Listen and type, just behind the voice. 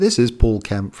This is Paul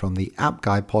Kemp from the App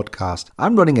Guy podcast.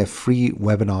 I'm running a free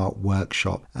webinar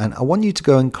workshop and I want you to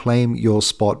go and claim your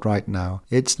spot right now.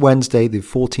 It's Wednesday, the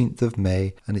 14th of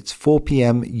May, and it's 4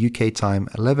 p.m. UK time,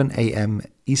 11 a.m.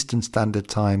 Eastern Standard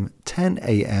Time, 10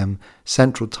 a.m.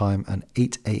 Central Time, and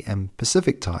 8 a.m.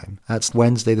 Pacific Time. That's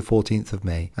Wednesday, the 14th of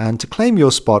May. And to claim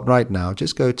your spot right now,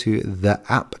 just go to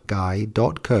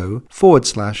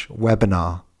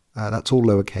theappguy.co/webinar. That's all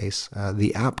lowercase.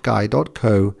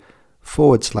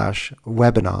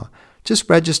 Theappguy.co/webinar. Just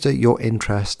register your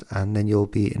interest and then you'll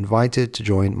be invited to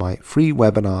join my free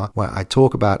webinar where I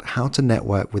talk about how to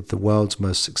network with the world's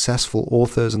most successful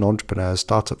authors and entrepreneurs,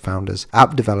 startup founders,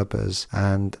 app developers,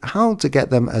 and how to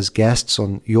get them as guests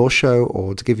on your show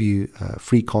or to give you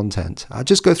free content. I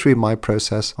just go through my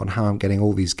process on how I'm getting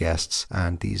all these guests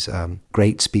and these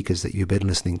great speakers that you've been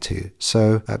listening to.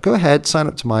 So go ahead, sign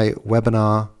up to my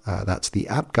webinar. That's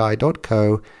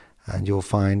theappguy.co. and you'll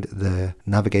find the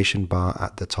navigation bar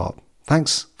at the top.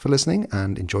 Thanks for listening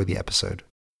and enjoy the episode.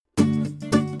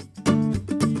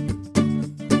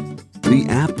 The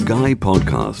App Guy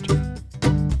Podcast.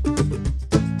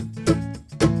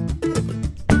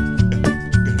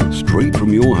 Straight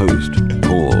from your host,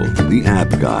 Paul, the App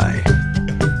Guy.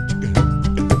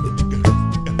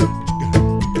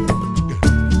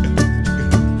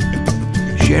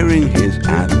 Sharing his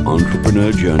app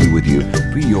entrepreneur journey with you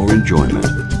for your enjoyment.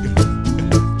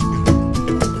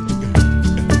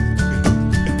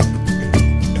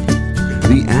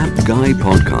 The App Guy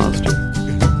Podcast.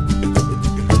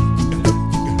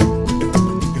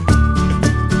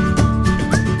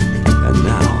 And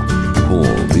now,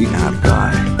 Paul, the App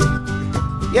Guy.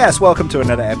 Yes, welcome to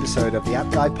another episode of the App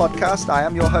Guy Podcast. I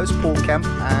am your host, Paul Kemp,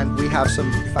 and we have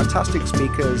some fantastic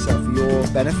speakers for your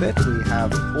benefit. We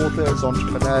have authors,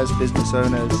 entrepreneurs, business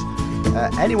owners,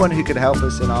 anyone who could help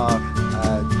us in our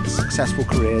successful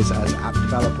careers as app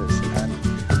developers. And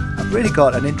I've really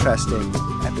got an interesting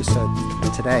episode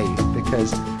today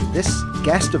because this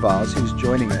guest of ours who's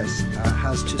joining us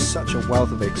has just such a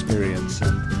wealth of experience,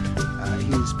 and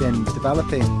he's been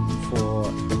developing for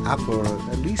Apple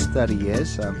at least 30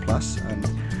 years plus, and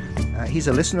he's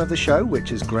a listener of the show,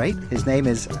 which is great. His name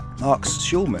is Marc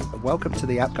Schulman. Welcome to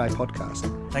the App Guy podcast.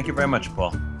 Thank you very much,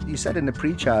 Paul. You said in the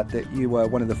pre-chat that you were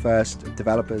one of the first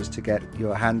developers to get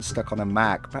your hands stuck on a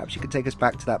Mac. Perhaps you could take us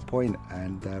back to that point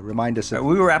and remind us of...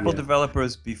 We were Apple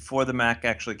developers before the Mac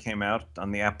actually came out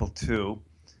on the Apple II,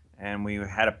 and we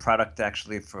had a product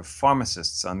actually for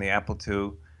pharmacists on the Apple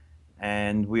II,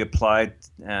 and we applied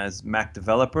as Mac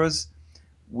developers.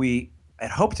 We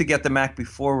had hoped to get the Mac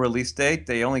before release date.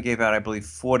 They only gave out, I believe,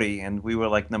 40, and we were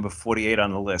like number 48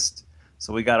 on the list.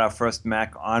 So we got our first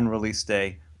Mac on release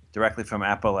day directly from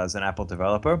Apple as an Apple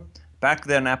developer. Back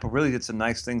then, Apple really did some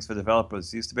nice things for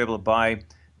developers. You used to be able to buy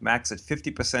Macs at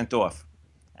 50% off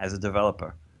as a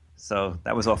developer. So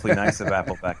that was awfully nice of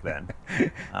Apple back then.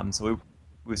 So we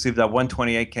received our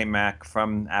 128K Mac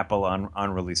from Apple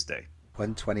on release day.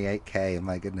 128K,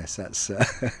 my goodness, that's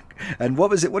and what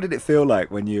was it? What did it feel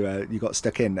like when you got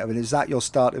stuck in? I mean, is that your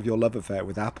start of your love affair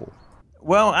with Apple?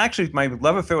 Well, actually, my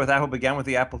love affair with Apple began with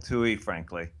the Apple IIe,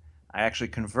 frankly. I actually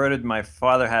converted, my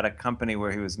father had a company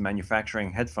where he was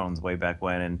manufacturing headphones way back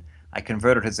when, and I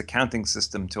converted his accounting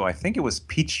system to, I think it was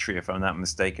Peachtree, if I'm not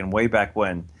mistaken, way back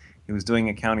when. He was doing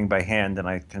accounting by hand, and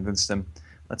I convinced him,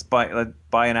 let's buy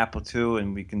an Apple II,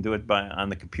 and we can do it on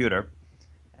the computer.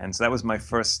 And so that was my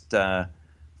first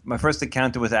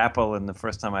encounter with Apple, and the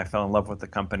first time I fell in love with the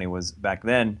company was back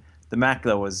then. The Mac,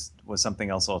 though, was something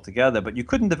else altogether, but you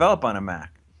couldn't develop on a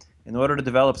Mac. In order to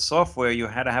develop software, you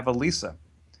had to have a Lisa.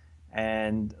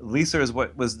 And Lisa is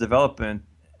what was the development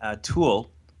tool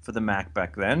for the Mac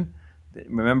back then.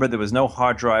 Remember, there was no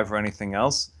hard drive or anything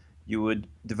else. You would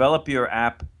develop your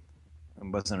app, it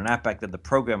wasn't an app back then, the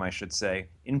program, I should say,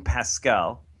 in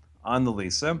Pascal on the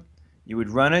Lisa. You would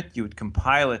run it, you would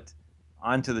compile it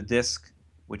onto the disk,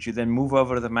 which you then move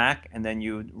over to the Mac, and then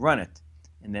you would run it.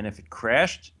 And then if it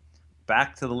crashed,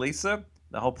 back to the Lisa,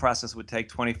 the whole process would take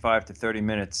 25 to 30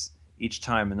 minutes each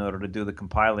time in order to do the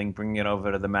compiling, bring it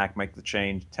over to the Mac, make the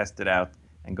change, test it out,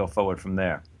 and go forward from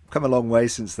there. Come a long way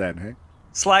since then, hey?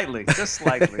 Slightly, just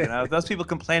slightly. Those people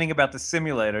complaining about the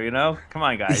simulator, come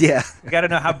on, guys. Yeah. You got to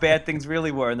know how bad things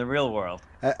really were in the real world.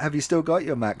 Have you still got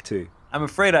your Mac too? I'm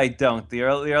afraid I don't. The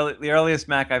earliest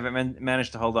Mac I've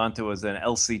managed to hold on to was an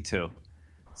LC2.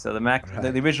 So the Mac,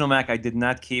 right. the original Mac, I did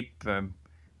not keep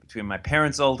between my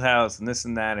parents' old house and this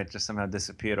and that. It just somehow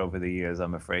disappeared over the years,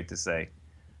 I'm afraid to say.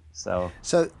 So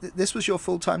this was your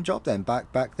full-time job then,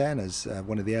 back then as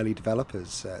one of the early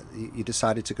developers. You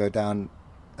decided to go down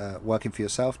working for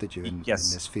yourself, did you, in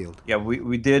Yes. this field? Yeah,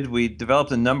 we did. We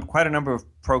developed quite a number of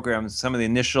programs. Some of the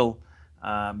initial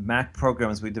Mac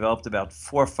programs, we developed about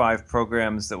 4 or 5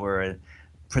 programs that were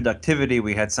productivity.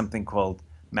 We had something called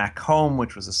Mac Home,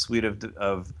 which was a suite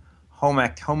of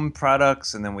home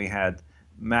products, and then we had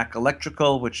Mac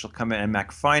Electrical, which will come in, and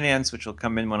Mac Finance, which will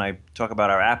come in when I talk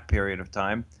about our app period of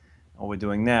time, what we're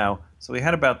doing now. So we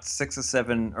had about 6 or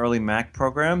 7 early Mac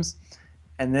programs,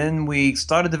 and then we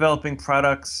started developing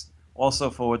products also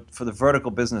for the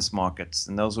vertical business markets,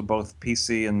 and those were both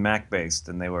PC and Mac based,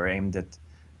 and they were aimed at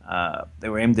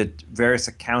various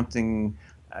accounting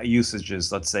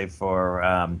usages. Let's say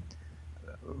for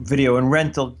video and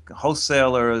rental,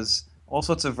 wholesalers, all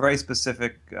sorts of very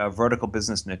specific vertical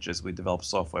business niches we developed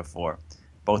software for,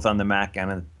 both on the Mac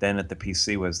and then at the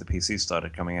PC, as the PC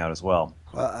started coming out as well.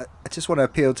 Well, I just want to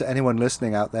appeal to anyone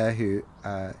listening out there who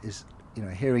is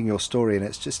hearing your story, and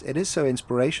it is so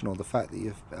inspirational, the fact that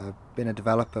you've been a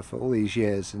developer for all these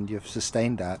years and you've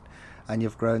sustained that and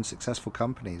you've grown successful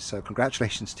companies. So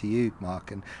congratulations to you,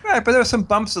 Mark. And right, but there were some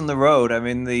bumps in the road. I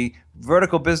mean, the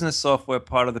vertical business software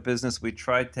part of the business we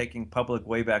tried taking public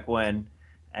way back when,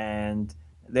 and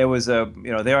there was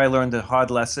there I learned a hard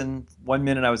lesson. 1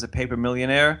 minute I was a paper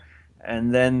millionaire,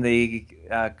 and then the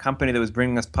company that was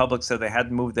bringing us public said they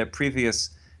hadn't moved their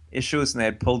previous issues and they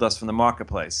had pulled us from the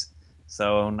marketplace.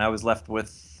 So I was left with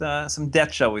some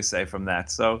debt, shall we say, from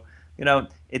that. So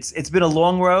it's been a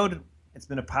long road. It's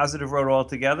been a positive road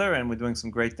altogether, and we're doing some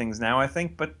great things now, I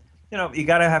think. But you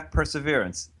got to have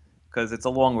perseverance, because it's a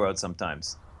long road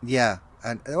sometimes. Yeah,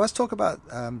 and let's talk about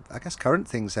I guess current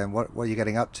things then. What are you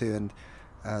getting up to, and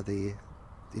the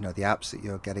apps that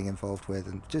you're getting involved with,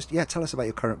 and just tell us about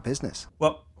your current business.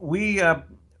 Well, we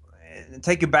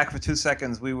take you back for 2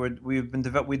 seconds. We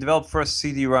developed first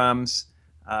CD-ROMs,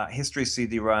 history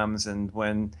CD-ROMs, and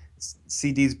when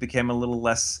CDs became a little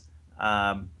less,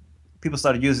 people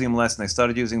started using them less, and they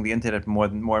started using the internet more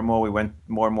and more. We went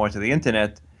more and more to the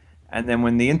internet, and then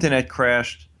when the internet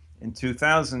crashed in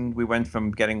 2000, we went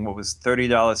from getting what was $30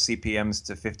 CPMs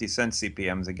to 50-cent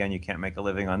CPMs. Again, you can't make a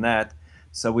living on that.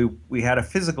 So we had a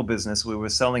physical business. We were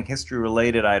selling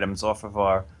history-related items off of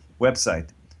our website.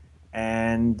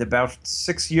 And about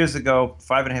 6 years ago,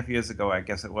 5.5 years ago, I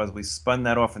guess it was, we spun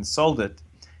that off and sold it.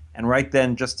 And right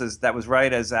then, just as that was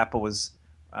right as Apple was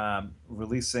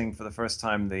releasing for the first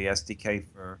time the SDK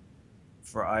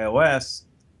for iOS,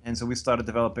 and so we started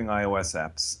developing iOS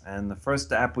apps. And the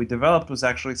first app we developed was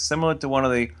actually similar to one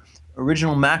of the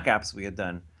original Mac apps we had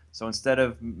done. So instead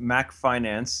of Mac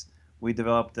Finance, we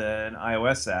developed an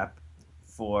iOS app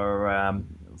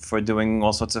for doing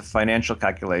all sorts of financial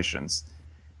calculations.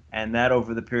 And that,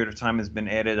 over the period of time, has been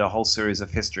added a whole series of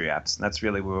history apps. And that's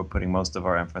really where we're putting most of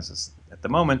our emphasis at the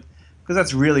moment, because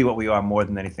that's really what we are more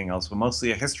than anything else. We're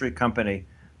mostly a history company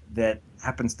that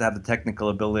happens to have the technical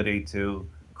ability to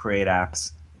create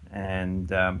apps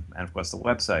and of course, the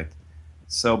website.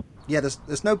 So yeah,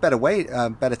 there's no better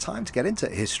time to get into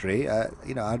history.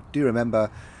 I do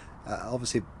remember,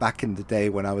 obviously, back in the day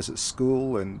when I was at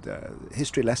school, and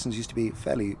history lessons used to be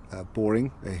fairly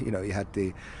boring. You had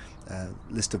the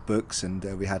list of books, and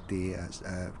we had the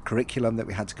curriculum that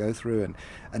we had to go through,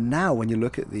 and now when you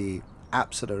look at the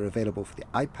apps that are available for the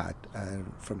iPad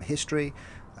from history,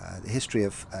 the history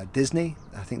of Disney,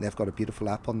 I think they've got a beautiful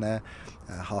app on there,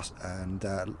 and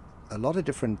a lot of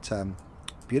different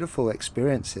beautiful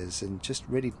experiences, and just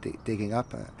really digging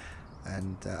up,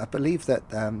 and I believe that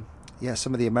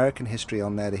some of the American history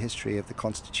on there, the history of the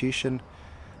Constitution,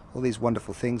 all these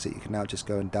wonderful things that you can now just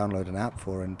go and download an app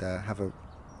for and have a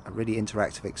really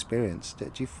interactive experience.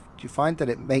 Do you find that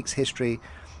it makes history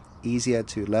easier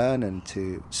to learn and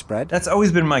to spread? That's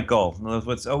always been my goal. In other words,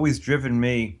 what's always driven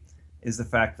me is the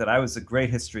fact that I was a great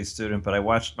history student, but I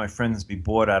watched my friends be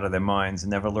bored out of their minds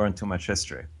and never learned too much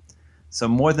history. So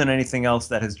more than anything else,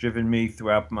 that has driven me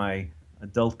throughout my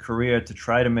adult career to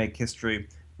try to make history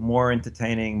more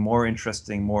entertaining, more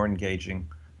interesting, more engaging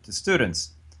to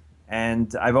students.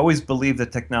 And I've always believed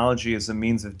that technology is a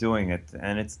means of doing it,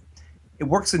 and it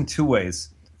works in 2 ways.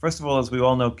 First of all, as we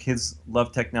all know, kids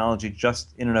love technology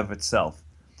just in and of itself.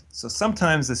 So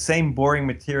sometimes the same boring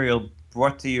material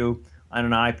brought to you on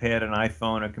an iPad, an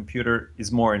iPhone, a computer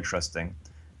is more interesting.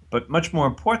 But much more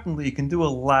importantly, you can do a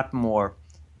lot more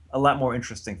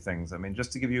interesting things. I mean,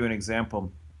 just to give you an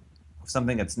example of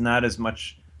something that's not as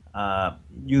much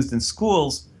used in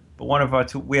schools, but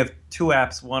we have 2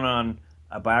 apps, one on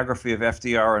a biography of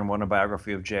FDR and one a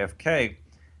biography of JFK,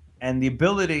 and the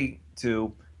ability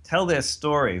to tell their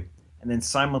story, and then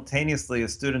simultaneously a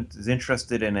student is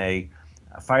interested in a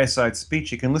fireside speech,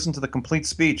 he can listen to the complete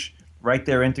speech right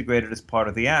there integrated as part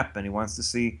of the app, and he wants to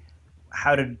see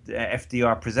how did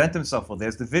FDR present himself? Well,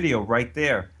 there's the video right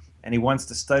there. And he wants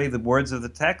to study the words of the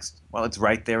text. Well, it's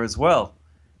right there as well.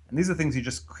 And these are things you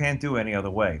just can't do any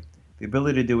other way. The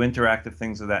ability to do interactive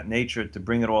things of that nature, to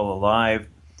bring it all alive,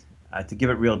 to give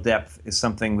it real depth, is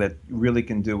something that you really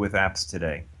can do with apps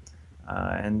today.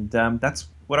 And that's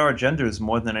what our agenda is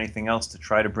more than anything else, to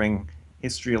try to bring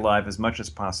history alive as much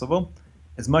as possible,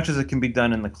 as much as it can be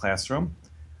done in the classroom.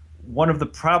 One of the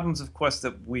problems, of course,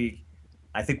 that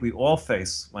I think we all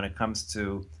face when it comes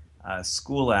to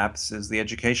school apps is the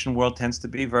education world tends to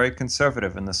be very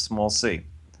conservative in the small c.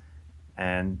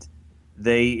 And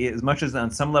they, as much as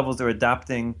on some levels they're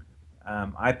adopting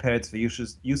iPads for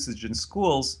usage in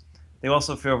schools, they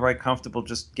also feel very comfortable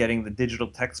just getting the digital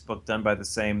textbook done by the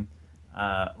same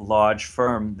large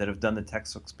firm that have done the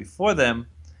textbooks before them.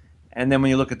 And then when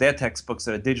you look at their textbooks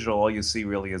that are digital, all you see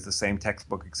really is the same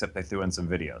textbook, except they threw in some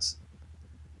videos.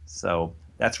 So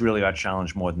that's really our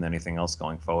challenge more than anything else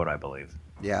going forward, I believe.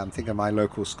 Yeah, I'm thinking of my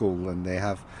local school, and they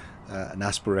have an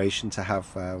aspiration to have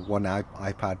one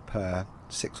iPad per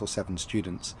 6 or 7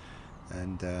 students.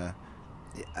 And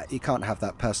you can't have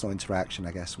that personal interaction,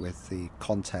 I guess, with the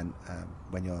content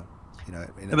when you're,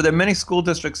 But there are many school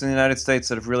districts in the United States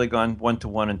that have really gone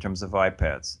one-to-one in terms of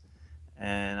iPads.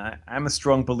 And I'm a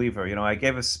strong believer. I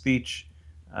gave a speech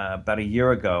about a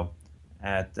year ago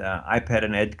at iPad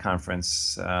and Ed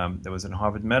conference that was in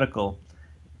Harvard Medical.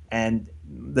 And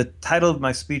the title of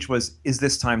my speech was, "Is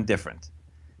this time different?"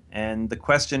 And the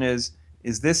question is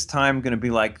this time going to be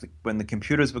like when the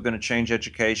computers were going to change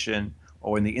education,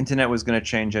 or when the internet was going to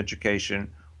change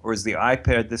education, or is the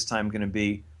iPad this time going to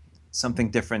be something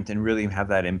different and really have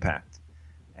that impact?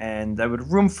 And I had a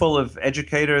room full of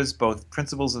educators, both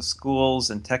principals of schools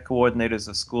and tech coordinators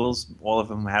of schools, all of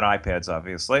them had iPads,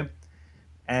 obviously.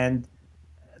 And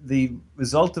the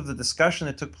result of the discussion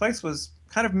that took place was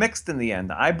kind of mixed in the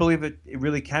end. I believe it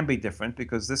really can be different,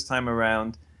 because this time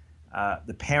around,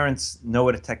 the parents know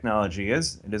what a technology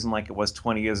is. It isn't like it was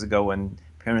 20 years ago when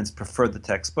parents preferred the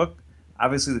textbook.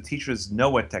 Obviously, the teachers know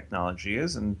what technology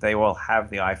is, and they all have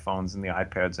the iPhones and the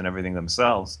iPads and everything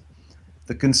themselves.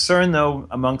 The concern, though,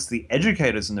 amongst the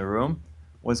educators in the room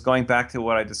was going back to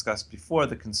what I discussed before,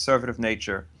 the conservative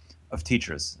nature of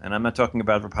teachers. And I'm not talking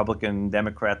about Republican,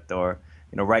 Democrat, or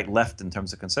right, left in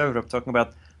terms of conservative. I'm talking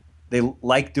about they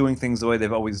like doing things the way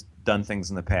they've always done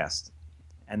things in the past.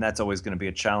 And that's always going to be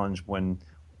a challenge when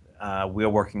we're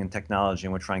working in technology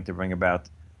and we're trying to bring about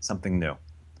something new.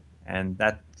 And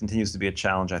that continues to be a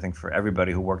challenge, I think, for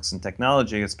everybody who works in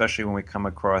technology, especially when we come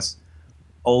across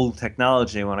old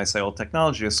technology. When I say old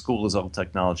technology, a school is old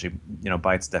technology,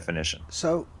 by its definition.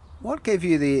 So what gave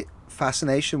you the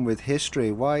fascination with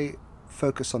history? Why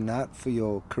focus on that for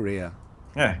your career?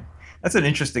 Yeah, that's an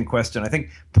interesting question. I think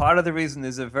part of the reason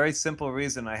is a very simple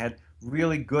reason. I had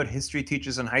really good history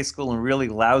teachers in high school and really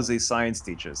lousy science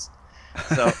teachers.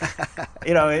 So,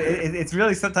 it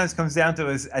really sometimes comes down to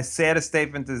as sad a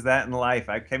statement as that in life.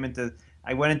 I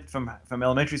went in from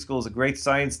elementary school as a great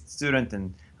science student,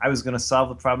 and I was going to solve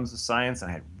the problems of science,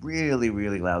 and I had really,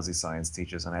 really lousy science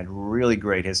teachers, and I had really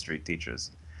great history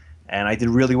teachers. And I did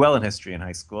really well in history in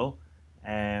high school,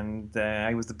 and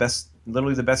I was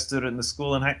literally the best student in the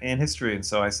school in history. And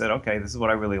so I said, okay, this is what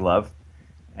I really love,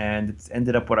 and it's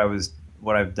ended up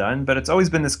what I've done. But it's always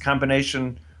been this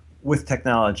combination with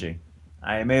technology.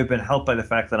 I may have been helped by the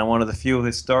fact that I'm one of the few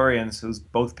historians whose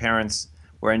both parents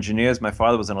were engineers. My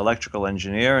father was an electrical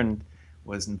engineer and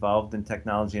was involved in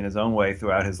technology in his own way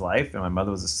throughout his life, and my mother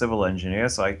was a civil engineer.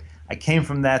 So I came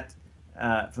from that,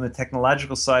 from the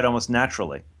technological side almost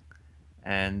naturally.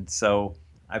 And so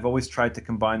I've always tried to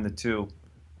combine the two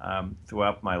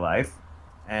throughout my life.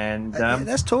 And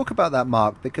let's talk about that,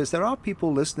 Mark, because there are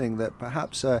people listening that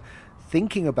perhaps are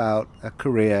thinking about a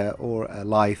career or a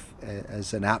life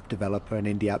as an app developer, an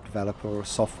indie app developer, or a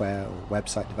software or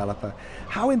website developer.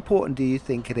 How important do you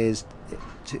think it is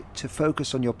to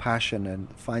focus on your passion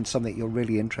and find something you're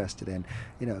really interested in?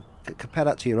 Compare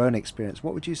that to your own experience.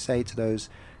 What would you say to those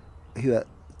who are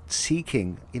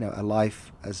seeking, a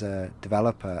life as a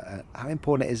developer? How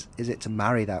important is it to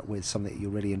marry that with something that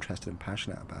you're really interested and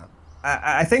passionate about?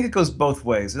 I think it goes both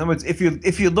ways. In other words, if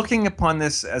you're looking upon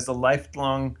this as a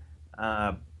lifelong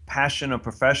passion or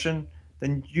profession,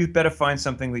 then you better find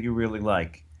something that you really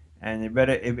like, and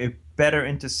it better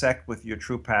intersect with your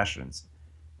true passions.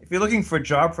 If you're looking for a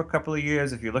job for a couple of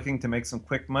years, if you're looking to make some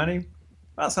quick money,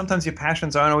 well, sometimes your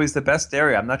passions aren't always the best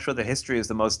area. I'm not sure that history is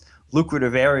the most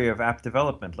lucrative area of app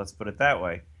development. Let's put it that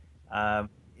way.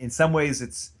 In some ways,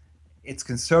 it's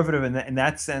conservative in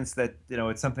that sense that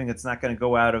it's something that's not going to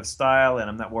go out of style, and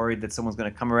I'm not worried that someone's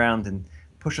going to come around and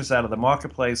push us out of the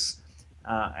marketplace.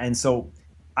 And so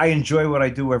I enjoy what I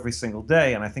do every single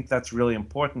day, and I think that's really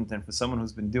important. And for someone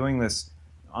who's been doing this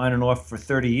on and off for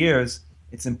 30 years,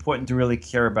 it's important to really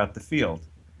care about the field.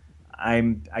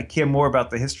 I care more about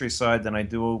the history side than I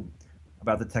do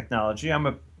about the technology. I'm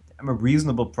a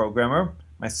reasonable programmer.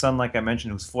 My son, like I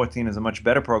mentioned, who's 14, is a much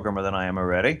better programmer than I am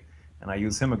already, and I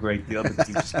use him a great deal because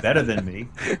he's just better than me.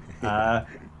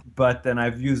 But then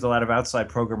I've used a lot of outside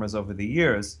programmers over the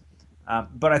years.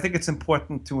 But I think it's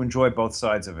important to enjoy both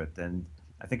sides of it, and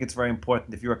I think it's very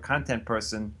important if you're a content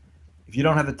person, if you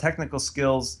don't have the technical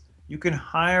skills, you can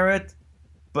hire it,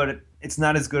 but it's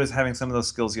not as good as having some of those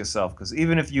skills yourself. Because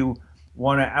even if you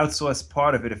want to outsource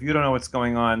part of it, if you don't know what's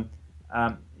going on,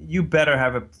 you better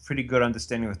have a pretty good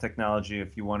understanding of technology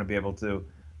if you want to be able to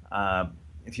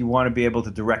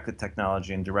direct the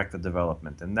technology and direct the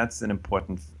development, and that's an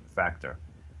important factor.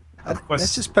 Of course,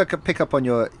 let's just pick up on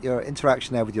your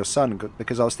interaction there with your son,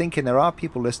 because I was thinking there are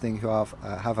people listening who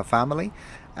have a family,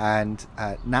 and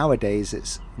nowadays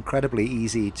it's incredibly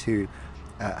easy to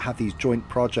have these joint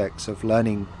projects of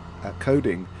learning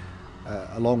coding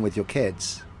along with your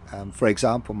kids. For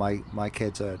example, my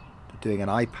kids are doing an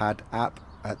iPad app.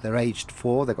 They're aged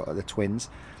 4. They've got the twins,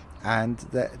 and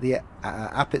the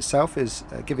app itself is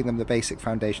giving them the basic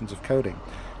foundations of coding.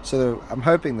 So I'm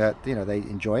hoping that they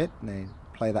enjoy it and they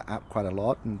play that app quite a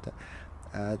lot, and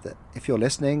that if you're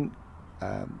listening,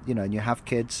 and you have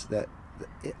kids,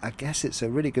 I guess it's a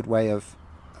really good way of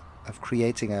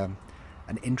creating an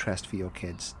interest for your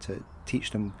kids to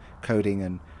teach them coding.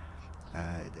 And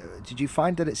did you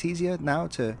find that it's easier now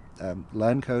to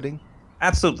learn coding?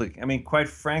 Absolutely. I mean, quite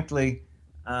frankly,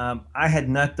 I had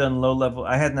not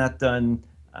done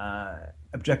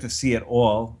Objective-C at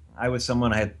all. I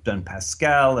had done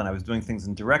Pascal, and I was doing things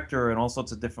in Director and all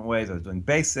sorts of different ways. I was doing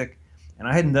BASIC, and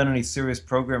I hadn't done any serious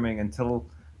programming until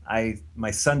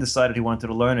my son decided he wanted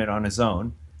to learn it on his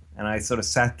own, and I sort of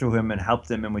sat through him and helped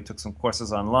him, and we took some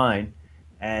courses online.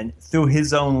 And through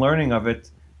his own learning of it,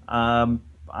 I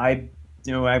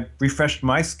refreshed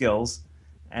my skills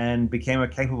and became a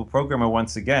capable programmer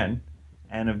once again,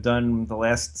 and have done the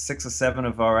last 6 or 7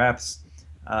 of our apps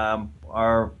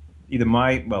are either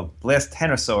the last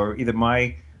 10 or so are either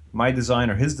my design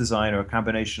or his design, or a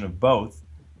combination of both.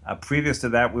 Previous to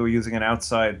that, we were using an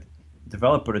outside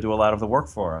developer to do a lot of the work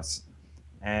for us.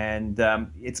 And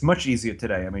it's much easier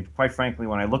today. I mean, quite frankly,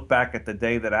 when I look back at the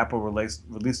day that Apple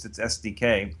released its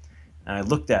SDK, and I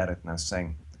looked at it and I was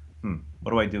saying,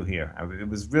 what do I do here? It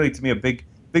was really, to me, a big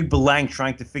blank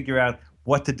trying to figure out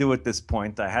what to do at this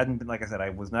point. I hadn't been, like I said, I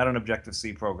was not an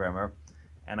Objective-C programmer,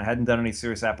 and I hadn't done any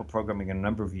serious Apple programming in a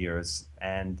number of years.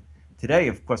 And today,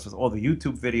 of course, with all the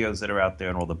YouTube videos that are out there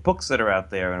and all the books that are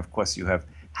out there, and of course you have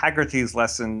Haggerty's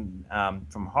lesson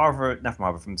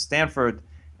from Stanford,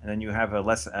 and then you have an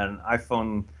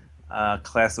iPhone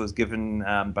class that was given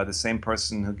by the same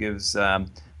person who gives the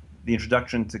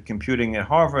introduction to computing at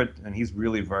Harvard, and he's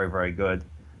really very, very good.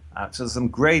 So there's some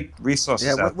great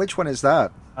resources. Yeah, which one is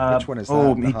that? Which one is that?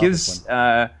 Oh, he gives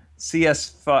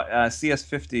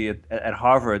CS50 at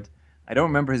Harvard. I don't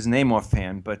remember his name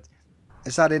offhand, but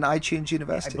is that in iTunes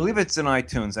University? I believe it's in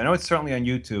iTunes. I know it's certainly on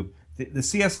YouTube. The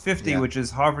CS50, which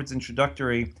is Harvard's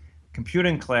introductory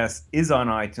computing class, is on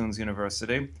iTunes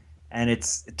University, and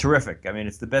it's terrific. I mean,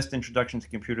 it's the best introduction to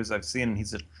computers I've seen, and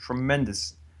he's a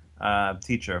tremendous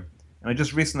teacher. And I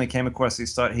just recently came across,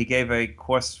 he gave a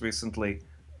course recently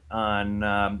on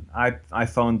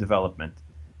iPhone development,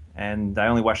 and I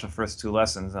only watched the first 2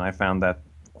 lessons, and I found that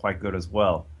quite good as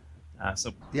well.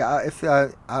 If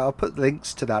I'll put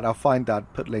links to that. I'll find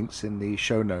that, put links in the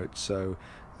show notes. So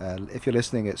if you're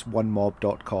listening, it's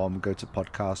onemob.com. Go to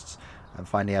podcasts and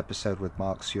find the episode with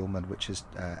Marc Schulman, which is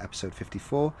episode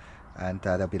 54, and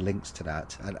there'll be links to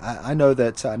that. And I know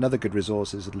that another good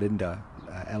resource is Lynda,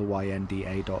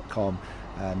 lynda.com.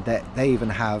 They even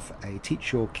have a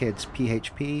Teach Your Kids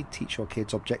PHP, Teach Your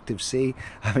Kids Objective-C.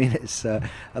 I mean, it's a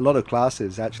lot of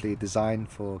classes actually designed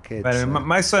for kids. Right, I mean,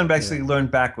 my son basically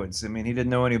learned backwards. I mean, he didn't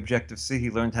know any Objective-C. He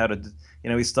learned how to,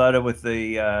 he started with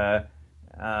the,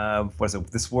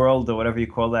 This World, or whatever you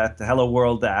call that, the Hello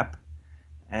World app.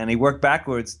 And he worked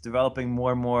backwards, developing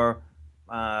more and more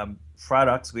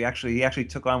products. He actually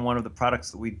took on one of the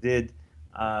products that we did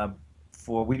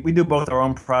we do both our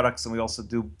own products, and we also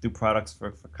do products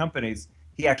for companies.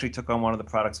 He actually took on one of the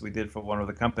products we did for one of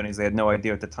the companies. They had no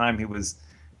idea at the time. He was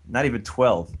not even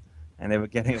 12, and they were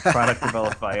getting a product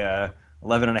developed by a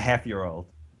 11-and-a-half-year-old.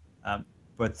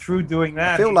 But through doing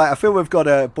that, I feel we've got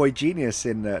a boy genius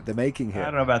in the making here. I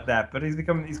don't know about that, but he's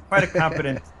quite a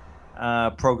competent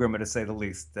programmer, to say the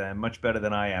least, much better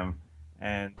than I am.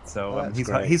 And so That's he's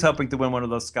great. he's hoping to win one of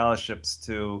those scholarships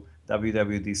to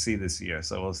WWDC this year.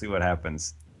 So we'll see what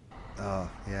happens. Oh,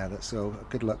 yeah, that's so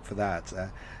good luck for that.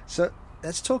 So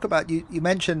let's talk about you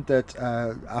mentioned that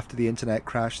after the internet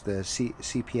crash, the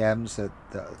CPMs,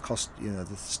 the cost,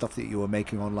 the stuff that you were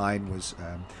making online was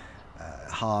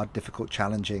hard, difficult,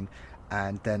 challenging,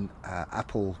 and then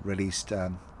Apple released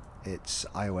its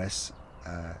iOS,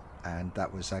 and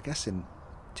that was, I guess, in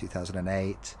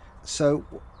 2008. So,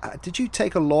 did you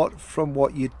take a lot from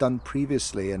what you'd done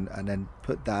previously and then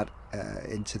put that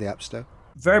into the App Store?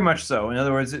 Very much so. In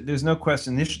other words, there's no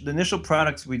question. The initial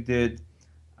products we did,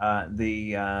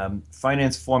 the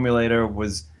finance formulator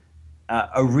was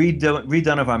a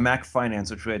redone of our Mac Finance,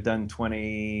 which we had done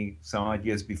 20 some odd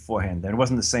years beforehand. And it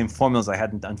wasn't the same formulas.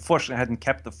 Unfortunately, I hadn't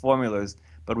kept the formulas,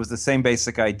 but it was the same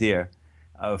basic idea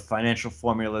of financial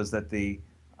formulas that the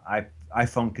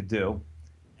iPhone could do.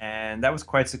 And that was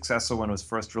quite successful when it was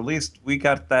first released. We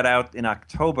got that out in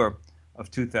October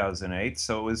of 2008,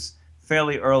 so it was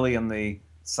fairly early in the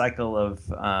cycle of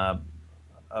yeah,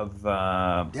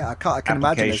 I can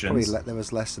imagine there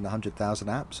was less than 100,000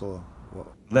 apps, or what?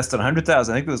 Less than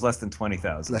 100,000. I think it was less than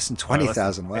 20,000. Less than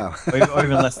 20,000. Wow. Or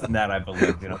even less than that, I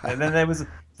believe. Wow. And then there was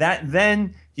that.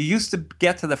 Then you used to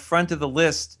get to the front of the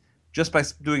list just by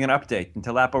doing an update,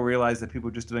 until Apple realized that people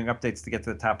were just doing updates to get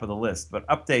to the top of the list. But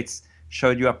updates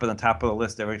showed you up at the top of the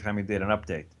list every time you did an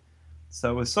update.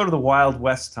 So it was sort of the Wild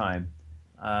West time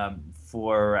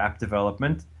for app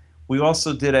development. We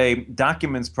also did a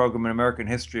documents program in American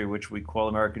history, which we call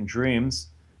American Dreams,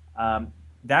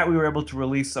 that we were able to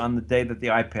release on the day that the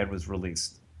iPad was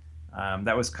released.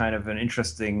 That was kind of an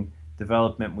interesting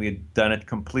development. We had done it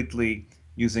completely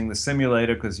using the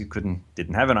simulator because you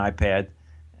didn't have an iPad.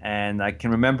 And I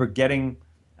can remember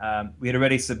we had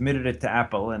already submitted it to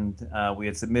Apple, and we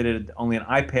had submitted only an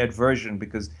iPad version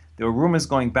because there were rumors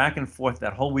going back and forth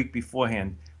that whole week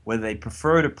beforehand whether they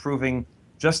preferred approving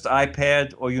just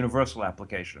iPad or universal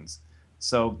applications.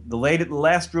 So the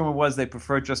last rumor was they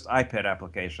preferred just iPad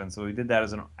applications, so we did that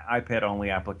as an iPad-only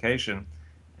application.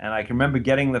 And I can remember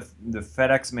getting the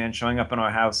FedEx man showing up in our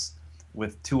house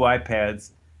with 2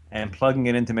 iPads and plugging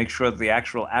it in to make sure that the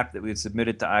actual app that we had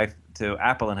submitted to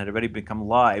Apple and had already become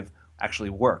live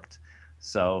actually worked.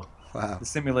 So wow. The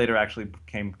simulator actually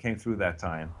came through that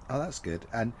time. Oh, that's good.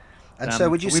 And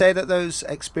so would you say that those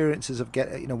experiences of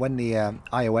when the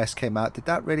iOS came out,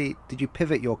 did you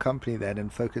pivot your company then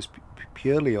and focus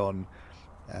purely on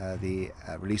the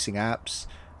releasing apps?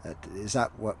 Is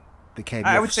that what became?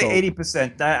 I would say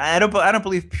 80%. I don't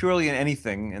believe purely in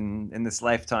anything in this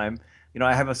lifetime.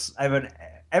 I have an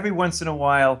every once in a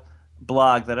while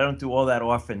blog that I don't do all that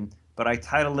often, but I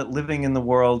title it "Living in the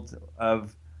World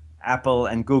of Apple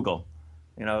and Google."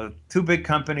 2 big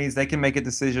companies, they can make a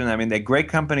decision. I mean, they're great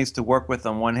companies to work with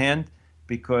on one hand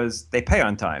because they pay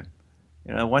on time.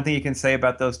 One thing you can say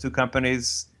about those 2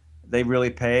 companies, they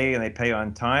really pay, and they pay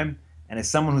on time. And as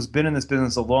someone who's been in this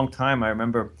business a long time, I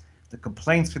remember the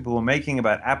complaints people were making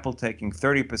about Apple taking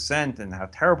 30% and how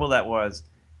terrible that was.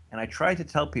 And I tried to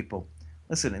tell people,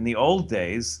 listen, in the old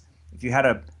days, if you had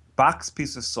a box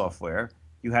piece of software,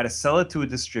 you had to sell it to a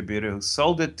distributor who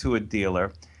sold it to a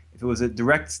dealer. If it was a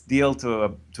direct deal to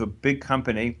a big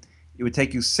company, it would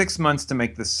take you 6 months to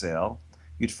make the sale.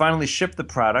 You'd finally ship the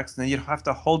products, and then you'd have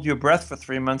to hold your breath for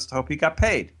 3 months to hope you got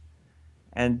paid.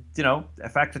 And, the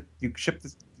fact that you ship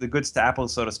the goods to Apple,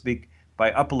 so to speak,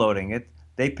 by uploading it,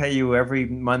 they pay you every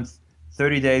month,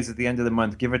 30 days at the end of the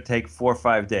month, give or take 4 or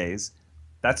 5 days.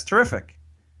 That's terrific.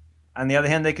 On the other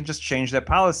hand, they can just change their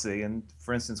policy. And,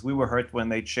 for instance, we were hurt when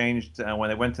they when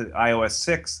they went to iOS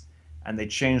 6, and they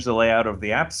changed the layout of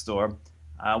the App Store.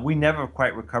 We never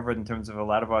quite recovered in terms of a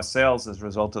lot of our sales as a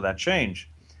result of that change.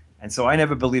 And so I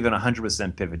never believe in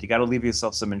 100% pivot. You got to leave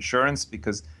yourself some insurance,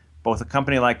 because both a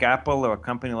company like Apple or a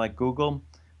company like Google,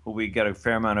 who we get a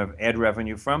fair amount of ad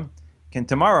revenue from, can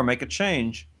tomorrow make a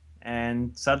change,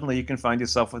 and suddenly you can find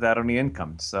yourself without any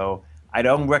income. So I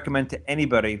don't recommend to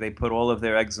anybody they put all of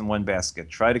their eggs in one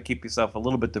basket. Try to keep yourself a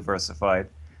little bit diversified.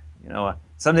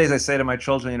 Some days I say to my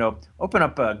children, open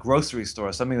up a grocery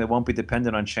store, something that won't be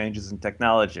dependent on changes in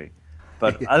technology.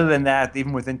 But other than that,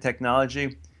 even within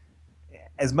technology,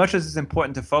 as much as it's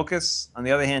important to focus, on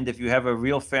the other hand, if you have a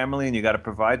real family and you got to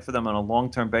provide for them on a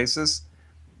long-term basis,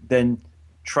 then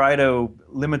try to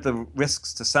limit the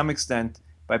risks to some extent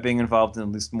by being involved in at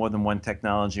least more than one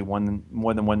technology, more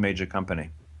than one major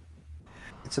company.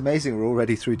 It's amazing. We're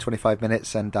already through 25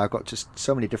 minutes, and I've got just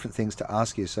so many different things to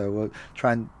ask you. So we'll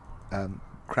try and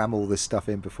cram all this stuff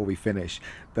in before we finish.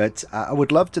 But I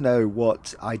would love to know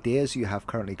what ideas you have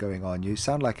currently going on. You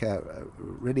sound like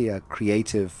really a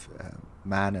creative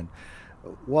man, and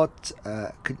What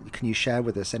can you share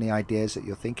with us? Any ideas that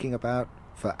you're thinking about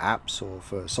for apps or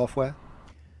for software?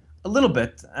 A little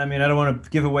bit. I mean, I don't want to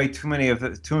give away too many of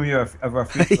our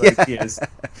future Yeah. ideas.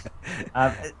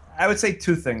 Uh, I would say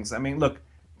two things. I mean, look,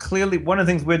 clearly one of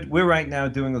the things we're right now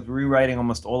doing is rewriting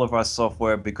almost all of our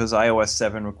software because iOS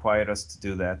 7 required us to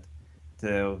do that,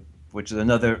 to, which is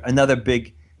another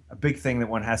big thing that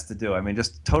one has to do. I mean,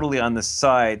 just totally on the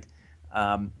side,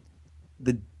 um,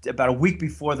 the about a week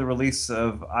before the release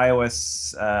of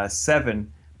iOS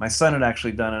 7, my son had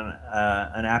actually done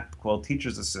an app called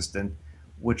Teacher's Assistant,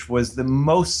 which was the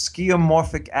most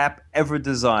skeuomorphic app ever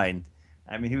designed.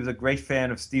 I mean, he was a great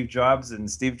fan of Steve Jobs, and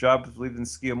Steve Jobs believed in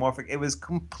skeuomorphic. It was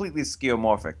completely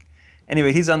skeuomorphic.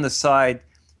 Anyway, he's on the side,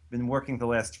 been working the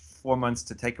last 4 months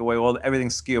to take away everything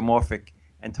skeuomorphic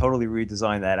and totally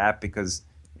redesign that app because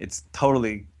it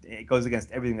goes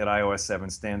against everything that iOS 7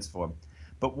 stands for.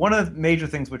 But one of the major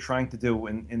things we're trying to do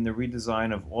in the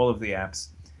redesign of all of the apps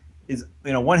is,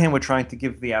 on one hand, we're trying to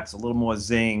give the apps a little more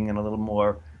zing and a little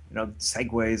more,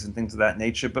 segues and things of that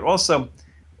nature. But also,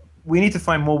 we need to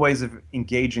find more ways of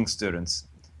engaging students.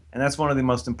 And that's one of the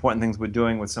most important things we're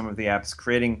doing with some of the apps,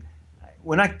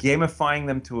 we're not gamifying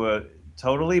them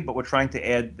totally, but we're trying to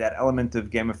add that element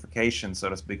of gamification, so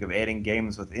to speak, of adding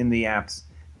games within the apps,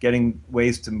 getting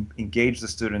ways to engage the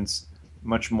students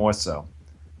much more so.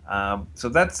 So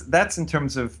that's in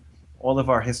terms of all of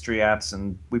our history apps,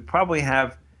 and we probably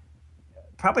have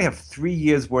 3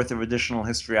 years worth of additional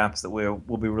history apps that we'll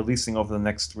be releasing over the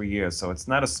next 3 years. So it's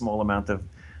not a small amount of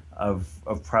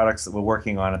products that we're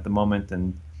working on at the moment,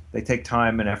 and they take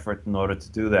time and effort in order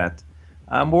to do that.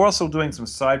 We're also doing some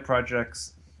side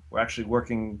projects. We're actually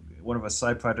one of our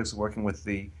side projects, working with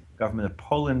the government of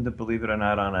Poland, believe it or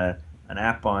not, on an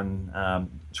app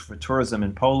for tourism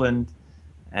in Poland.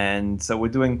 And so we're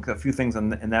doing a few things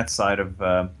in that side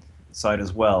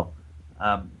as well.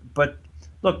 But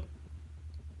look,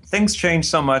 things change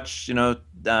so much.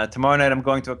 Tomorrow night I'm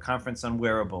going to a conference on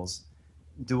wearables.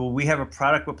 Do we have a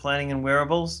product we're planning in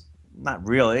wearables? Not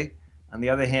really. On the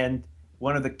other hand,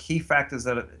 one of the key factors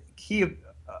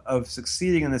of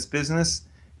succeeding in this business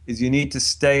is you need to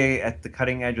stay at the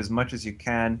cutting edge as much as you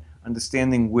can,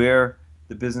 understanding where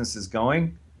the business is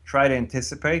going. Try to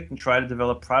anticipate and try to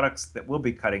develop products that will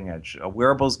be cutting edge. Are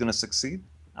wearables going to succeed?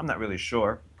 I'm not really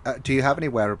sure. Do you have any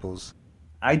wearables?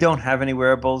 I don't have any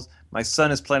wearables. My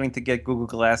son is planning to get Google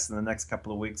Glass in the next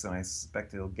couple of weeks, and I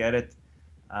suspect he'll get it.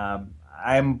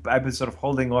 I've been sort of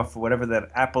holding off for whatever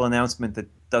that Apple announcement that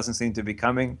doesn't seem to be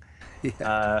coming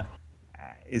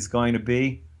is going to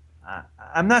be.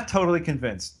 I'm not totally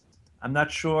convinced. I'm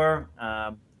not sure.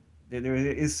 There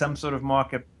is some sort of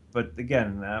market. But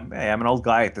again, hey, I'm an old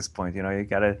guy at this point. You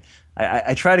gotta.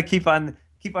 I try to keep on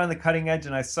the cutting edge,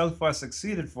 and I so far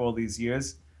succeeded for all these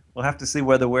years. We'll have to see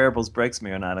whether wearables breaks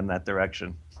me or not in that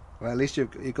direction. Well, at least you're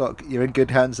in good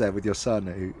hands there with your son,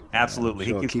 who Absolutely,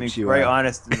 sure he keeps me you very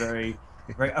honest and very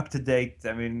very up to date.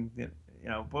 I mean,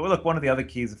 But look, one of the other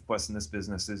keys, of course, in this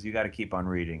business is you got to keep on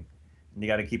reading, and you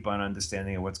got to keep on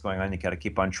understanding of what's going on. You got to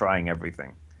keep on trying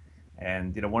everything,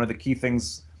 and one of the key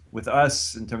things with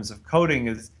us in terms of coding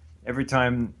is, every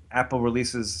time Apple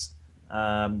releases,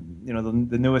 the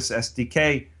newest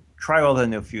SDK, try all the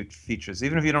new features.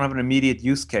 Even if you don't have an immediate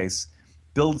use case,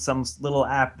 build some little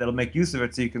app that'll make use of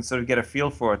it so you can sort of get a feel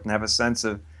for it and have a sense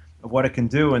of what it can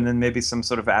do, and then maybe some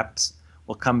sort of apps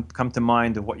will come to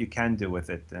mind of what you can do with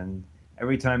it. And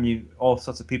every time all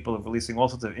sorts of people are releasing all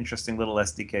sorts of interesting little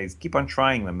SDKs, keep on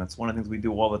trying them. That's one of the things we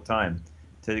do all the time,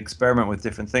 to experiment with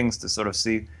different things to sort of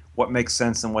see what makes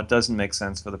sense and what doesn't make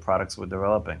sense for the products we're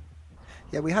developing.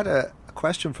 Yeah, we had a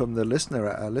question from a listener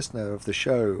of the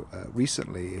show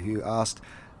recently, who asked,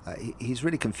 he's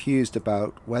really confused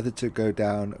about whether to go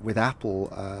down with Apple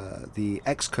the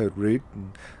Xcode route,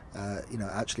 and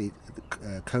actually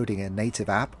coding a native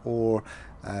app, or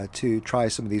to try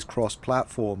some of these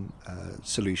cross-platform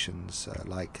solutions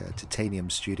like Titanium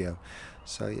Studio.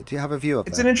 So do you have a view of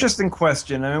that? It's an interesting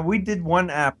question. I mean, we did one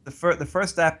app. The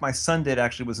first app my son did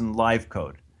actually was in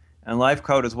LiveCode. And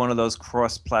LiveCode is one of those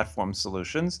cross-platform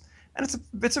solutions, and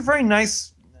it's a very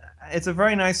nice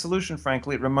solution.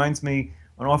 Frankly, it reminds me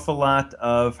an awful lot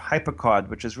of HyperCard,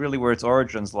 which is really where its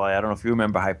origins lie. I don't know if you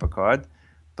remember HyperCard,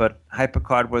 but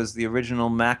HyperCard was the original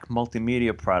Mac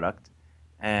multimedia product,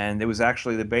 and it was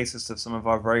actually the basis of some of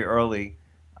our very early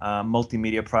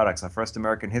multimedia products. Our first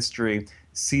American history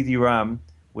CD-ROM,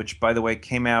 which, by the way,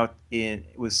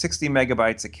 it was 60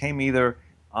 megabytes. It came either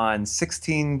on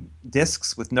 16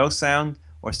 discs with no sound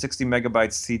or 60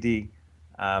 megabytes CD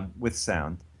with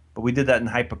sound. But we did that in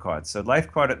HyperCard. So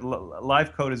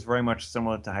LiveCode is very much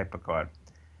similar to HyperCard.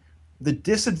 The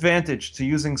disadvantage to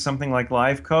using something like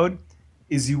live code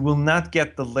is you will not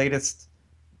get the latest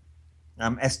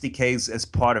SDKs as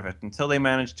part of it until they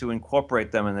manage to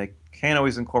incorporate them, and they can't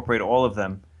always incorporate all of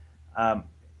them.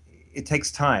 It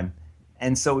takes time.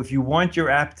 And so if you want your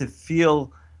app to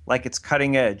feel like it's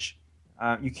cutting edge,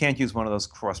 you can't use one of those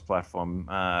cross-platform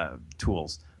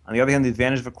tools. On the other hand, the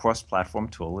advantage of a cross-platform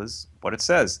tool is what it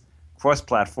says.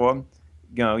 Cross-platform,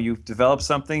 you develop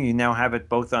something, you now have it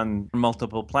both on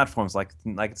multiple platforms, like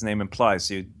its name implies.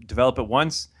 So you develop it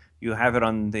once, you have it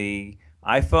on the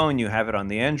iPhone, you have it on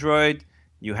the Android,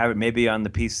 you have it maybe on the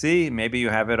PC, maybe you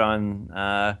have it on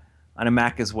a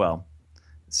Mac as well.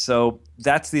 So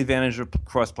that's the advantage of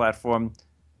cross-platform.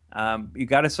 You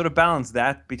got to sort of balance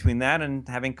that between that and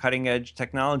having cutting-edge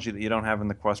technology that you don't have in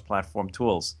the cross-platform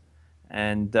tools.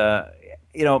 And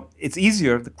it's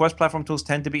easier. The cross-platform tools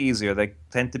tend to be easier. They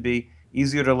tend to be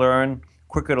easier to learn,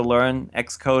 quicker to learn.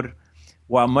 Xcode,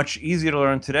 while much easier to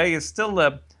learn today, is still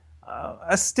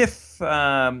a stiff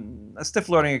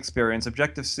learning experience.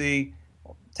 Objective-C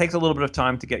takes a little bit of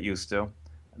time to get used to.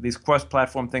 These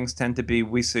cross-platform things tend to be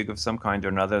WSIG of some kind or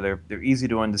another. They're easy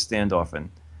to understand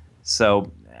often.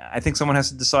 So I think someone has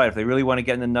to decide if they really want to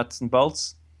get in the nuts and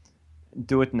bolts,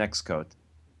 do it in Xcode.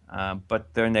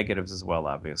 But there are negatives as well,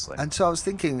 obviously. And so I was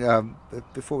thinking,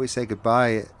 before we say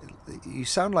goodbye, you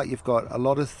sound like you've got a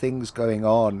lot of things going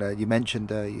on. You mentioned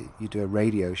you do a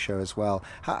radio show as well.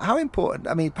 How important,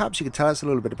 perhaps you could tell us a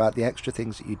little bit about the extra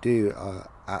things that you do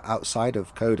outside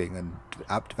of coding and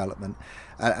app development,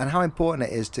 and how important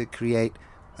it is to create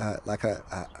like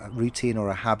a routine or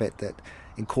a habit that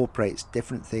incorporates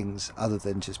different things other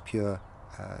than just pure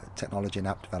technology and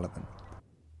app development.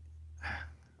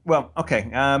 Well,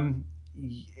 okay.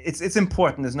 It's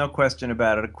important. There's no question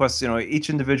about it. Of course, each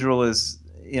individual is,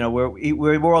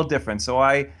 we're all different. So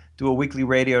I do a weekly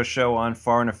radio show on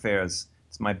foreign affairs.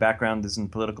 My background is in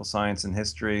political science and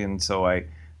history, and so I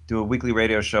do a weekly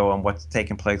radio show on what's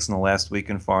taken place in the last week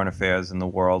in foreign affairs in the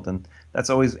world, and that's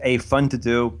always fun to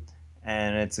do,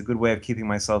 and it's a good way of keeping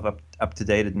myself up to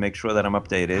date and make sure that I'm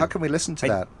updated. How can we listen to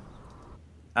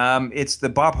that? It's the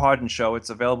Bob Harden Show. It's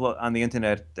available on the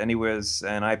internet anywhere,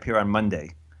 and I appear on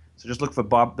Monday. So just look for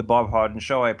the Bob Harden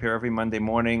Show. I appear every Monday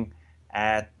morning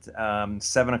at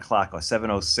 7 o'clock or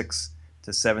 7:06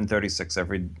 to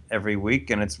 7:36 every week,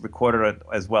 and it's recorded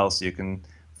as well, so you can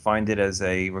find it as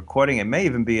a recording. It may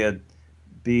even be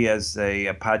as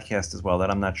a podcast as well.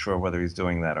 That I'm not sure whether he's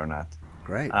doing that or not.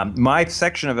 Great. My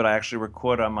section of it I actually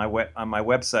record on my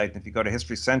website. If you go to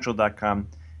historycentral.com,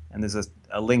 and there's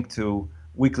a link to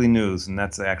weekly news, and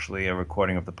that's actually a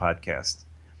recording of the podcast.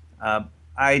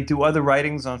 I do other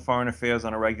writings on foreign affairs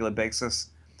on a regular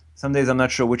basis. Some days I'm not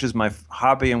sure which is my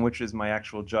hobby and which is my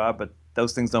actual job, but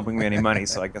those things don't bring me any money,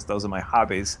 so I guess those are my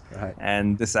hobbies. Right.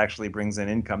 And this actually brings in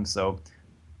income, so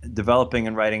developing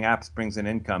and writing apps brings in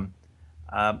income.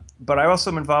 But I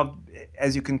also am involved,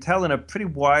 as you can tell, in a pretty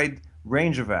wide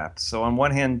range of apps. So on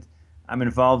one hand, I'm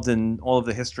involved in all of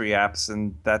the history apps,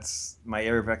 and that's my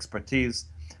area of expertise.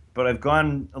 But I've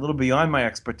gone a little beyond my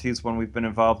expertise when we've been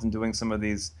involved in doing some of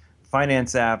these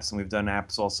finance apps, and we've done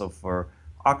apps also for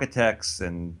architects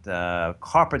and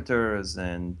carpenters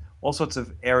and all sorts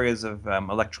of areas of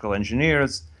electrical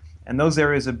engineers. And those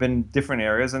areas have been different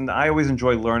areas, and I always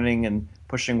enjoy learning and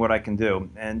pushing what I can do.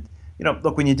 And,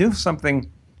 look, when you do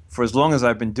something for as long as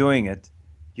I've been doing it,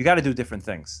 you got to do different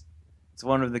things. It's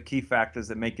one of the key factors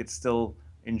that make it still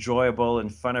enjoyable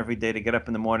and fun every day to get up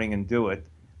in the morning and do it.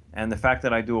 And the fact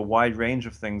that I do a wide range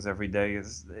of things every day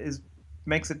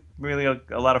makes it really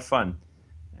a lot of fun.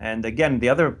 And again, the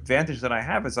other advantage that I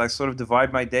have is I sort of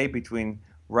divide my day between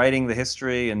writing the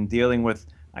history and dealing with,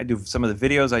 I do some of the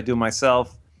videos I do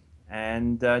myself,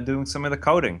 and doing some of the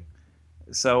coding.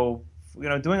 So,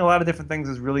 doing a lot of different things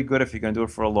is really good if you're going to do it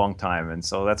for a long time. And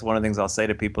so that's one of the things I'll say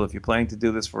to people. If you're planning to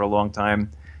do this for a long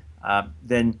time,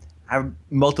 then have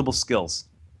multiple skills,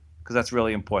 because that's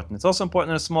really important. It's also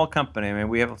important in a small company.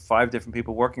 We have 5 different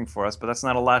people working for us, but that's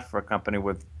not a lot for a company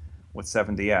with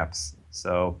 70 apps.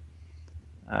 So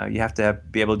you have to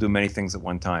be able to do many things at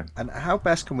one time. And how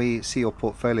best can we see your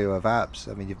portfolio of apps?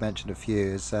 You've mentioned a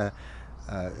few.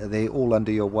 Are they all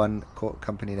under your one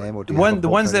company name, or do you have a the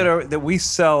ones portfolio? that we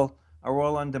sell are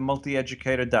all under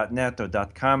Mutlieducator.net or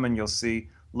 .com, and you'll see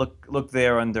look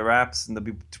there under apps, and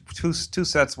there'll be two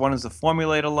sets. One is the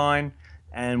Formulator line,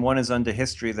 and one is under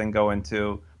history. Then go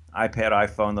into iPad,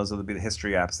 iPhone. Those will be the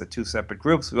history apps. They're 2 separate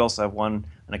groups. We also have an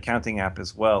accounting app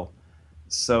as well.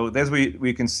 So there's where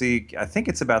you can see, I think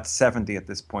it's about 70 at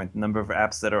this point, the number of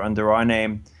apps that are under our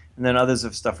name, and then others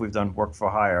of stuff we've done work for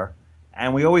hire.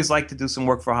 And we always like to do some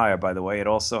work for hire, by the way. It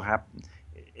also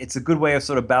it's a good way of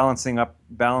sort of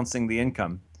balancing the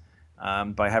income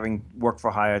by having work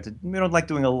for hire. We don't like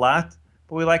doing a lot,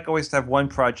 but we like always to have one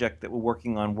project that we're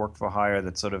working on work for hire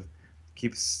that sort of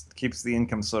keeps the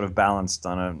income sort of balanced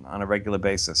on a regular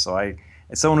basis. So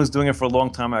as someone who's doing it for a long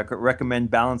time, I could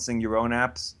recommend balancing your own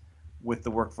apps with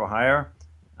the work for hire.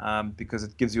 Because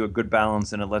it gives you a good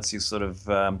balance and it lets you sort of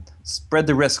spread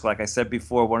the risk. Like I said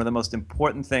before, one of the most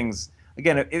important things,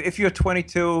 again, if you're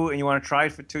 22 and you want to try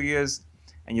it for 2 years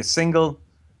and you're single,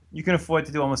 you can afford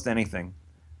to do almost anything.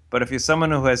 But if you're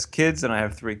someone who has kids, and I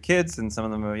have 3 kids, and some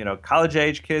of them are college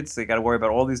age kids, so you got to worry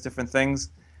about all these different things,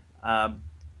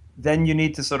 then you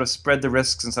need to sort of spread the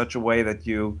risks in such a way that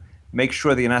you make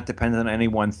sure that you're not dependent on any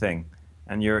one thing.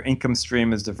 And your income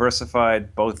stream is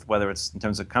diversified, both whether it's in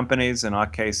terms of companies, in our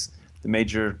case, the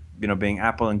major, being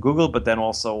Apple and Google, but then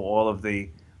also all of the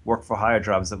work for hire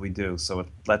jobs that we do. So it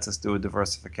lets us do a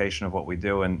diversification of what we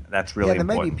do, and that's really important.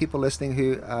 Yeah, there may be people listening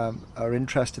who are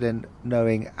interested in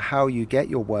knowing how you get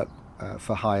your work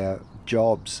for hire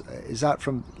jobs. Is that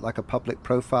from like a public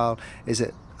profile? Is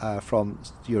it from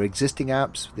your existing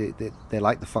apps? They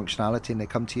like the functionality and they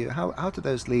come to you. How do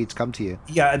those leads come to you?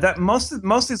 Yeah, that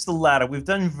mostly it's the latter. We've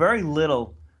done very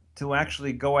little to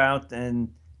actually go out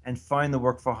and find the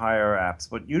work for hire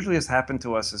apps. What usually has happened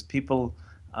to us is people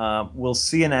will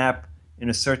see an app in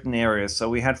a certain area. So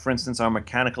we had, for instance, our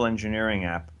mechanical engineering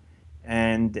app,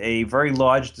 and a very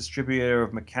large distributor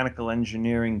of mechanical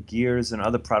engineering gears and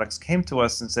other products came to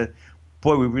us and said,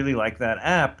 "Boy, we really like that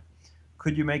app.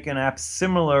 Could you make an app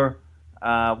similar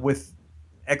with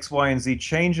X, Y, and Z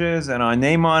changes and our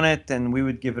name on it?" And we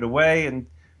would give it away.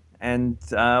 And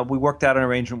we worked out an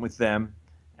arrangement with them.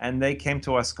 And they came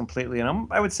to us completely. And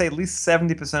I would say at least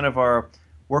 70% of our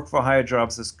work for hire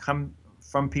jobs has come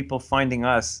from people finding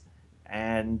us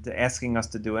and asking us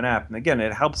to do an app. And again,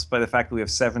 it helps by the fact that we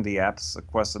have 70 apps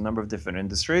across a number of different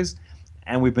industries.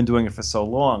 And we've been doing it for so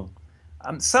long.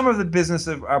 Some of the business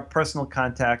of our personal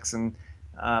contacts and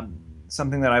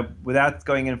something that without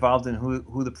going involved in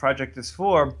who the project is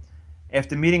for,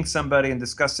 after meeting somebody and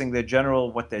discussing their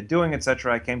general, what they're doing,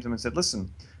 etc., I came to them and said, "Listen,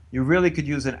 you really could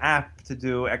use an app to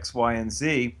do X, Y, and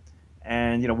Z,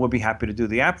 and we'll be happy to do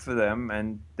the app for them."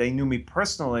 And they knew me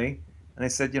personally, and they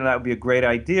said, that would be a great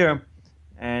idea.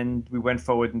 And we went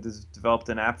forward and developed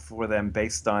an app for them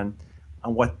based on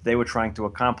what they were trying to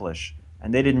accomplish.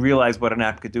 And they didn't realize what an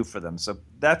app could do for them. So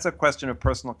that's a question of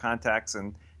personal contacts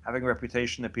and having a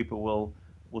reputation that people will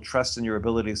trust in your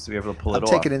abilities to be able to pull it off.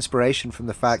 I'm taking inspiration from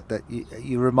the fact that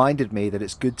you reminded me that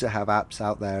it's good to have apps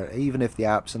out there, even if the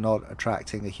apps are not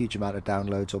attracting a huge amount of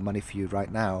downloads or money for you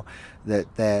right now,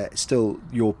 that they're still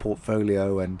your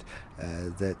portfolio, and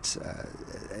that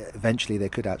eventually they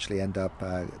could actually end up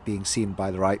being seen by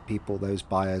the right people, those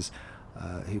buyers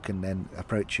who can then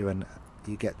approach you, and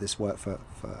you get this work for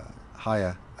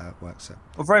hire work. So,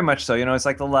 well, very much so. It's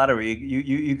like the lottery.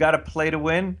 You got to play to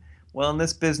win. Well, in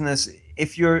this business,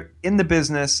 if you're in the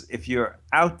business, if you're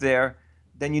out there,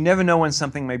 then you never know when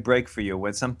something may break for you,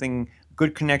 when something,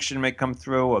 good connection may come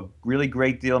through, a really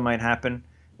great deal might happen.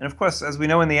 And of course, as we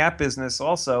know in the app business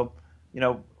also,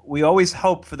 we always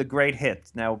hope for the great hit.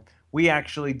 Now, we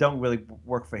actually don't really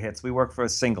work for hits. We work for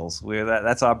singles.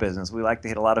 That's our business. We like to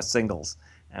hit a lot of singles,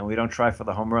 and we don't try for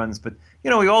the home runs. But, we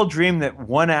all dream that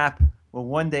one app will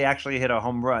one day actually hit a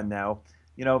home run. Now,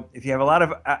 if you have a lot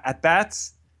of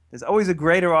at-bats, there's always a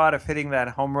greater odds of hitting that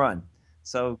home run.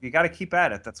 So you got to keep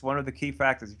at it. That's one of the key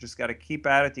factors. You just got to keep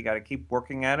at it. You got to keep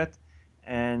working at it.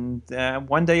 And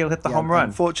one day you'll hit the home run.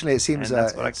 Unfortunately, it seems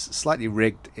it's slightly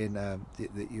rigged in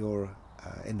that you're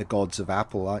in the gods of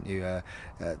Apple, aren't you?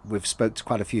 We've spoke to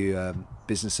quite a few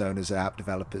business owners and app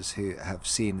developers who have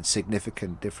seen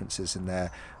significant differences in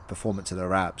their performance of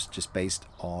their apps just based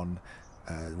on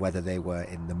whether they were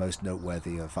in the most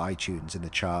noteworthy of iTunes in the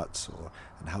charts,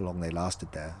 and how long they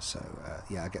lasted there. So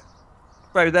I get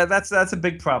right. That's a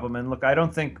big problem. And look, I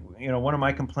don't think one of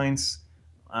my complaints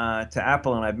to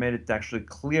Apple, and I've made it actually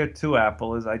clear to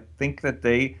Apple, is I think that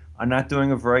they are not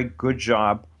doing a very good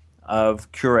job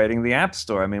of curating the App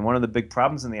Store. I mean, one of the big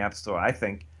problems in the App Store, I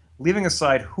think, leaving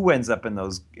aside who ends up in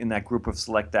that group of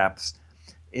select apps,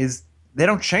 is they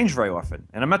don't change very often.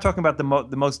 And I'm not talking about the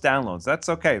most downloads. That's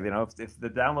okay. If the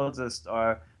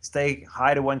downloads stay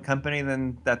high to one company,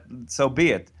 then so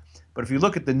be it. But if you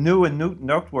look at the new and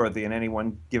noteworthy in any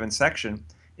one given section,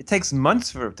 it takes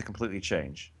months for it to completely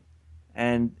change.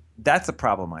 And that's a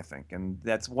problem, I think. And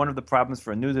that's one of the problems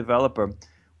for a new developer.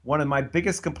 One of my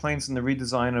biggest complaints in the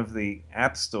redesign of the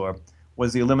App Store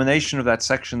was the elimination of that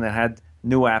section that had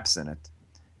new apps in it.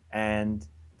 And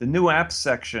the new apps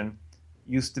section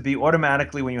used to be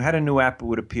automatically, when you had a new app, it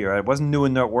would appear. It wasn't new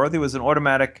and noteworthy. It was an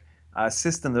automatic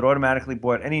system that automatically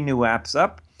brought any new apps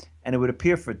up, and it would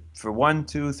appear for 1,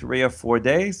 2, 3, or 4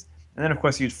 days. And then, of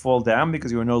course, you'd fall down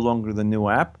because you were no longer the new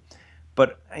app.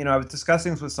 But, I was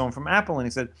discussing this with someone from Apple, and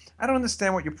he said, I don't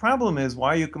understand what your problem is.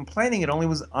 Why are you complaining? It only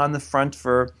was on the front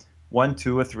for 1,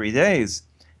 2, or 3 days.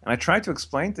 And I tried to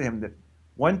explain to him that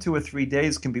 1, 2, or 3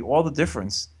 days can be all the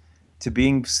difference to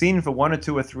being seen for 1 or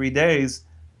 2 or 3 days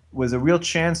was a real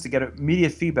chance to get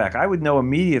immediate feedback. I would know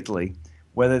immediately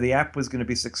whether the app was going to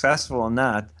be successful or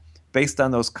not based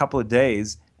on those couple of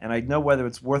days, and I'd know whether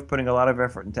it's worth putting a lot of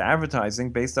effort into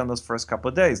advertising based on those first couple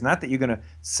of days. Not that you're going to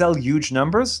sell huge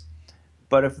numbers,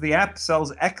 but if the app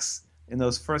sells X in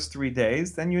those first 3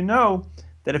 days, then you know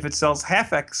that if it sells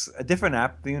half X, a different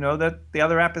app, you know that the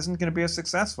other app isn't going to be as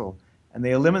successful. And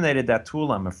they eliminated that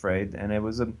tool, I'm afraid, and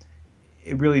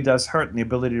it really does hurt in the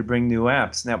ability to bring new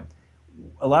apps. Now,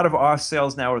 a lot of our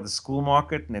sales now are the school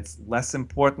market, and it's less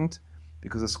important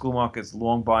because the school market's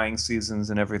long buying seasons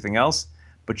and everything else.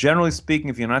 But generally speaking,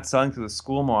 if you're not selling to the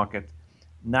school market,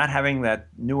 not having that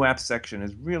new app section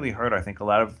has really hurt, I think, a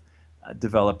lot of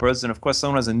developers. And of course,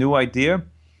 someone has a new idea,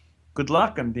 good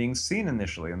luck on being seen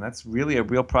initially. And that's really a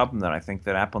real problem that I think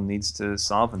that Apple needs to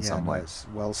solve in some way. It's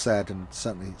well said, and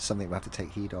certainly something we have to take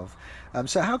heed of.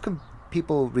 So how can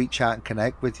people reach out and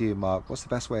connect with you, Marc? What's the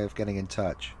best way of getting in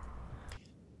touch?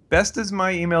 Best is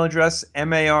my email address,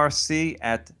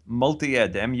 marc@multied,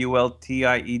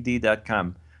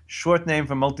 multied.com. Short name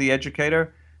for Mutlieducator.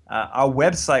 Our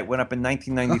website went up in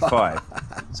 1995.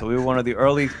 So we were one of the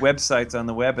early websites on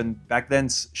the web, and back then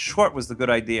short was the good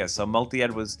idea. So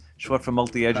Multied was short for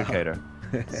Mutlieducator.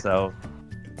 So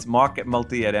it's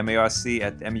Marc@multied,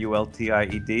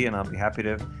 marc@multied, and I'll be happy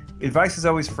to. Advice is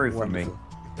always free for me.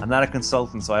 I'm not a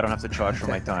consultant, so I don't have to charge for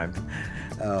my time.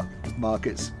 Marc,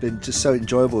 it's been just so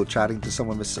enjoyable chatting to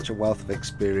someone with such a wealth of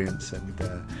experience, and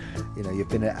you've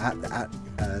been at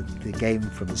the game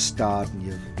from the start, and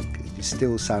you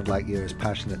still sound like you're as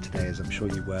passionate today as I'm sure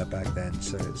you were back then.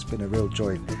 So it's been a real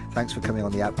joy. Thanks for coming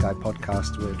on the App Guy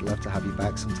podcast. We'd love to have you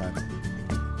back sometime.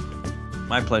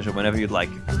 My pleasure, whenever you'd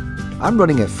like. I'm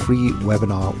running a free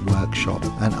webinar workshop,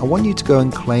 and I want you to go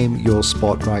and claim your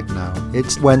spot right now.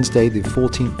 It's Wednesday, the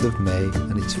 14th of May,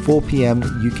 and it's 4 p.m.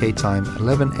 UK time,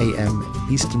 11 a.m.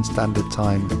 Eastern Standard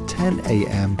Time, 10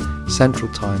 a.m. Central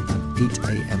Time, and 8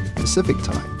 a.m. Pacific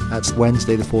Time. That's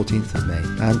Wednesday, the 14th of May.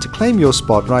 And to claim your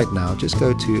spot right now, just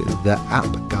go to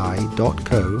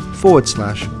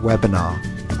theappguy.co/webinar.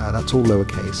 That's all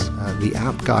lowercase.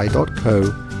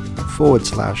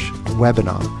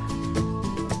 Theappguy.co/webinar.